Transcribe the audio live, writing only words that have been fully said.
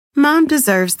Mom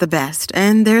deserves the best,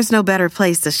 and there's no better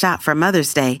place to shop for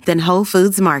Mother's Day than Whole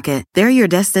Foods Market. They're your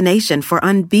destination for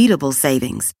unbeatable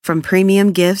savings, from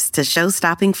premium gifts to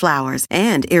show-stopping flowers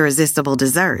and irresistible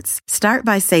desserts. Start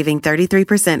by saving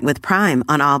 33% with Prime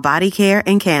on all body care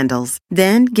and candles.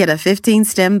 Then get a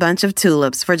 15-stem bunch of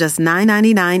tulips for just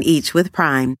 $9.99 each with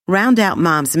Prime. Round out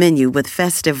Mom's menu with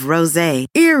festive rosé,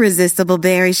 irresistible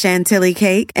berry chantilly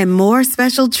cake, and more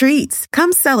special treats.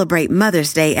 Come celebrate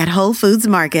Mother's Day at Whole Foods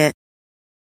Market.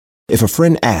 If a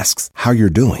friend asks how you're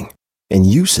doing, and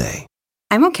you say,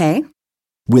 I'm okay.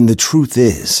 When the truth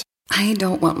is, I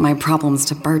don't want my problems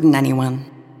to burden anyone.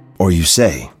 Or you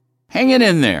say, hang it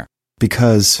in there.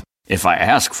 Because if I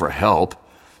ask for help,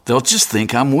 they'll just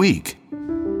think I'm weak.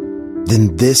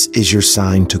 Then this is your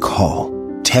sign to call,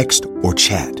 text, or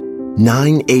chat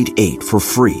 988 for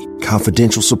free,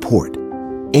 confidential support.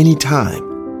 Anytime.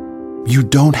 You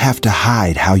don't have to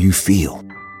hide how you feel.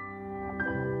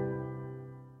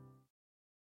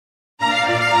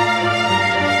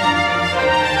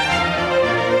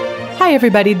 Hi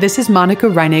everybody, this is Monica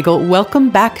Reinagel.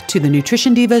 Welcome back to the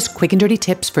Nutrition Divas Quick and Dirty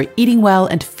Tips for eating well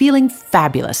and feeling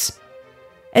fabulous.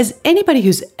 As anybody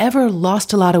who's ever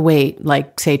lost a lot of weight,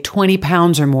 like say 20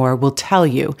 pounds or more, will tell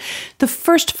you, the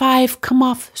first 5 come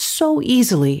off so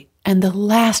easily and the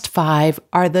last 5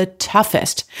 are the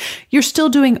toughest. You're still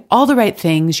doing all the right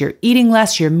things, you're eating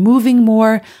less, you're moving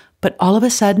more, but all of a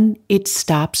sudden, it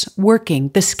stops working.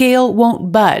 The scale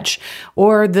won't budge,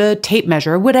 or the tape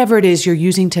measure, or whatever it is you're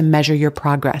using to measure your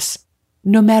progress.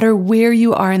 No matter where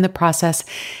you are in the process,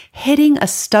 hitting a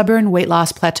stubborn weight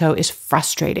loss plateau is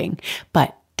frustrating,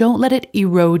 but don't let it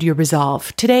erode your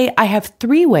resolve. Today, I have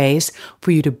 3 ways for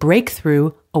you to break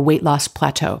through a weight loss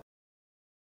plateau.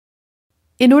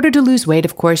 In order to lose weight,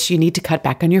 of course, you need to cut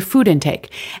back on your food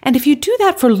intake. And if you do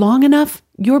that for long enough,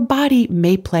 your body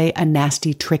may play a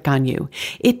nasty trick on you.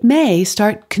 It may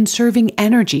start conserving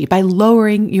energy by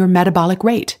lowering your metabolic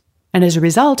rate. And as a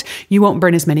result, you won't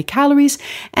burn as many calories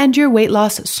and your weight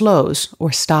loss slows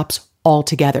or stops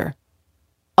altogether.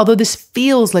 Although this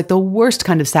feels like the worst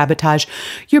kind of sabotage,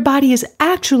 your body is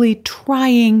actually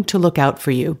trying to look out for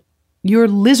you. Your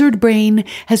lizard brain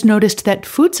has noticed that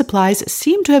food supplies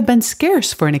seem to have been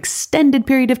scarce for an extended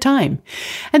period of time.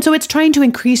 And so it's trying to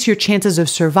increase your chances of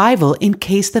survival in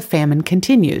case the famine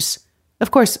continues. Of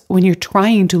course, when you're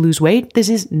trying to lose weight, this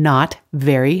is not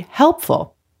very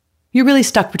helpful. You're really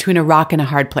stuck between a rock and a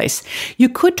hard place. You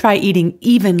could try eating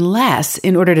even less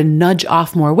in order to nudge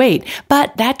off more weight,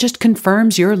 but that just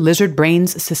confirms your lizard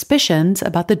brain's suspicions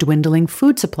about the dwindling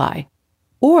food supply.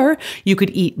 Or you could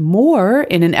eat more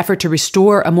in an effort to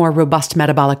restore a more robust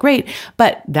metabolic rate,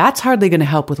 but that's hardly going to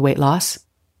help with weight loss.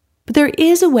 But there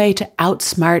is a way to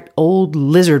outsmart old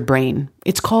lizard brain.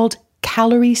 It's called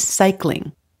calorie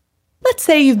cycling. Let's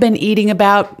say you've been eating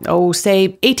about, say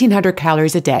 1,800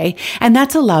 calories a day, and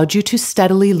that's allowed you to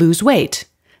steadily lose weight.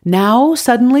 Now,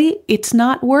 suddenly, it's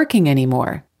not working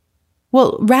anymore.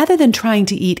 Well, rather than trying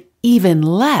to eat even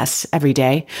less every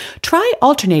day, try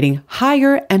alternating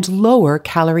higher and lower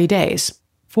calorie days.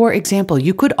 For example,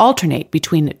 you could alternate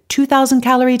between 2,000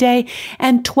 calorie day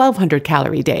and 1,200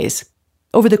 calorie days.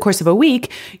 Over the course of a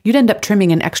week, you'd end up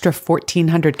trimming an extra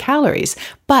 1,400 calories,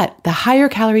 but the higher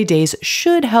calorie days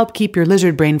should help keep your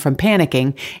lizard brain from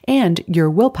panicking and your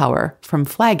willpower from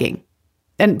flagging.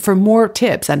 And for more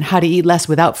tips on how to eat less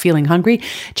without feeling hungry,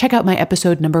 check out my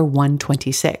episode number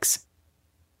 126.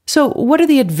 So what are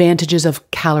the advantages of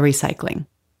calorie cycling?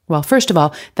 Well, first of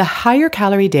all, the higher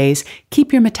calorie days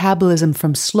keep your metabolism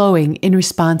from slowing in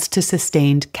response to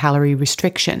sustained calorie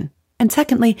restriction. And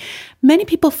secondly, many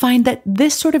people find that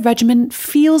this sort of regimen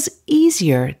feels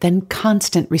easier than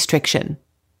constant restriction.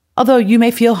 Although you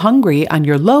may feel hungry on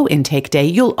your low intake day,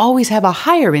 you'll always have a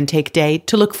higher intake day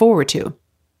to look forward to.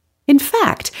 In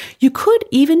fact, you could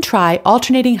even try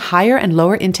alternating higher and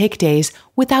lower intake days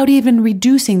without even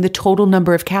reducing the total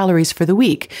number of calories for the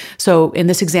week. So in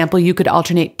this example, you could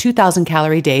alternate 2,000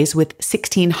 calorie days with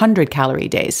 1,600 calorie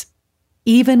days.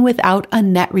 Even without a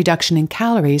net reduction in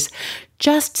calories,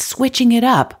 just switching it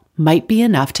up might be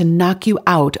enough to knock you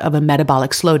out of a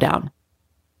metabolic slowdown.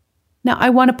 Now,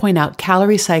 I want to point out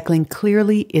calorie cycling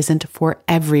clearly isn't for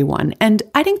everyone, and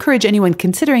I'd encourage anyone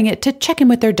considering it to check in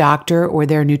with their doctor or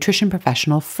their nutrition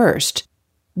professional first.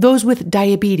 Those with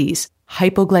diabetes,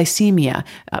 hypoglycemia,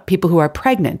 people who are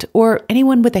pregnant, or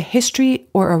anyone with a history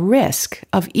or a risk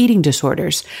of eating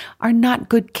disorders are not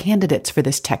good candidates for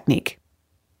this technique.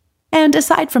 And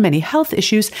aside from any health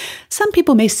issues, some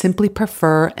people may simply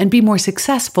prefer and be more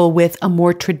successful with a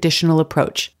more traditional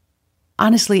approach.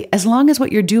 Honestly, as long as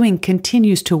what you're doing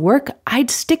continues to work,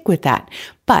 I'd stick with that.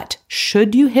 But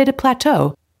should you hit a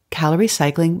plateau, calorie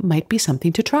cycling might be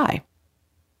something to try.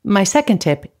 My second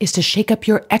tip is to shake up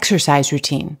your exercise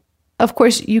routine. Of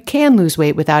course, you can lose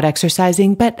weight without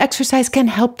exercising, but exercise can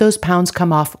help those pounds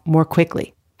come off more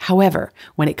quickly. However,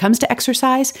 when it comes to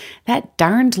exercise, that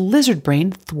darned lizard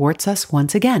brain thwarts us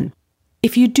once again.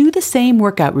 If you do the same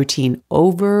workout routine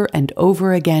over and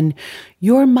over again,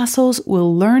 your muscles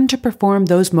will learn to perform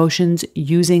those motions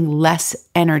using less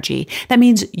energy. That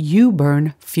means you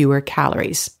burn fewer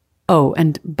calories. Oh,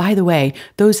 and by the way,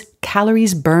 those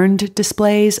calories burned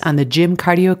displays on the gym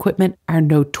cardio equipment are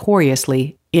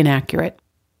notoriously inaccurate.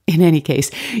 In any case,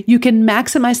 you can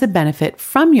maximize the benefit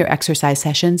from your exercise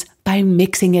sessions by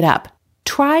mixing it up.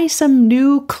 Try some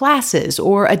new classes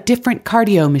or a different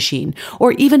cardio machine,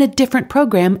 or even a different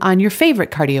program on your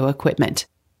favorite cardio equipment.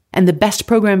 And the best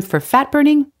program for fat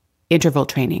burning? Interval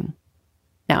training.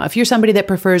 Now, if you're somebody that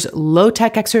prefers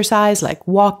low-tech exercise like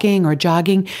walking or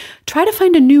jogging, try to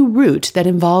find a new route that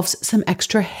involves some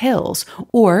extra hills,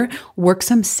 or work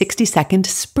some 60-second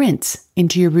sprints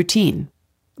into your routine.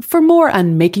 For more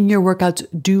on making your workouts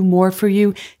do more for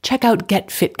you, check out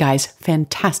Get Fit Guy's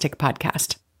fantastic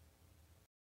podcast.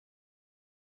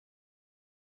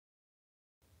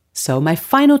 So my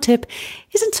final tip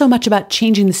isn't so much about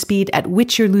changing the speed at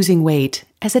which you're losing weight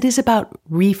as it is about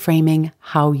reframing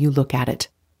how you look at it.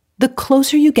 The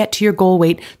closer you get to your goal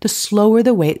weight, the slower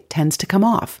the weight tends to come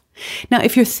off. Now,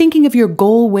 if you're thinking of your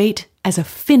goal weight as a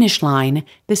finish line,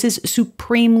 this is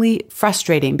supremely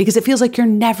frustrating because it feels like you're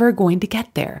never going to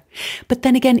get there. But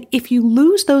then again, if you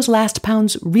lose those last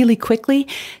pounds really quickly,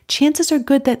 chances are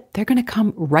good that they're going to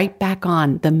come right back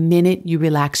on the minute you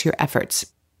relax your efforts.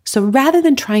 So rather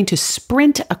than trying to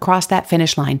sprint across that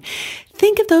finish line,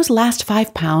 think of those last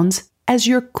 5 pounds as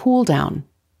your cool down.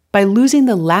 By losing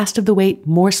the last of the weight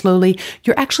more slowly,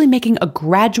 you're actually making a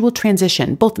gradual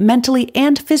transition, both mentally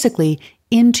and physically,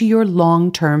 into your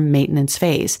long-term maintenance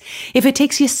phase. If it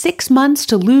takes you 6 months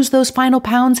to lose those final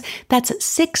pounds, that's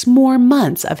 6 more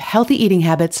months of healthy eating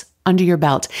habits under your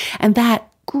belt. And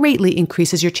that greatly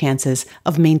increases your chances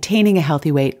of maintaining a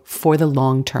healthy weight for the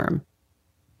long term.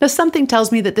 Now, something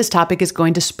tells me that this topic is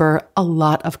going to spur a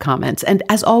lot of comments. And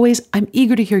as always, I'm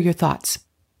eager to hear your thoughts.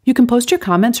 You can post your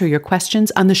comments or your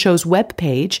questions on the show's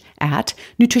webpage at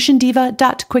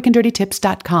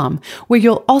nutritiondiva.quickanddirtytips.com, where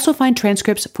you'll also find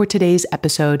transcripts for today's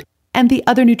episode and the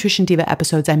other Nutrition Diva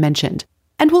episodes I mentioned.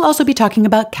 And we'll also be talking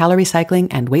about calorie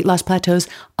cycling and weight loss plateaus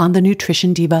on the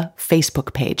Nutrition Diva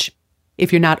Facebook page.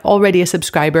 If you're not already a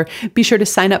subscriber, be sure to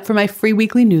sign up for my free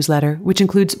weekly newsletter, which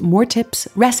includes more tips,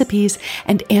 recipes,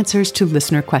 and answers to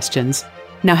listener questions.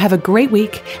 Now have a great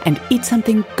week and eat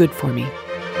something good for me.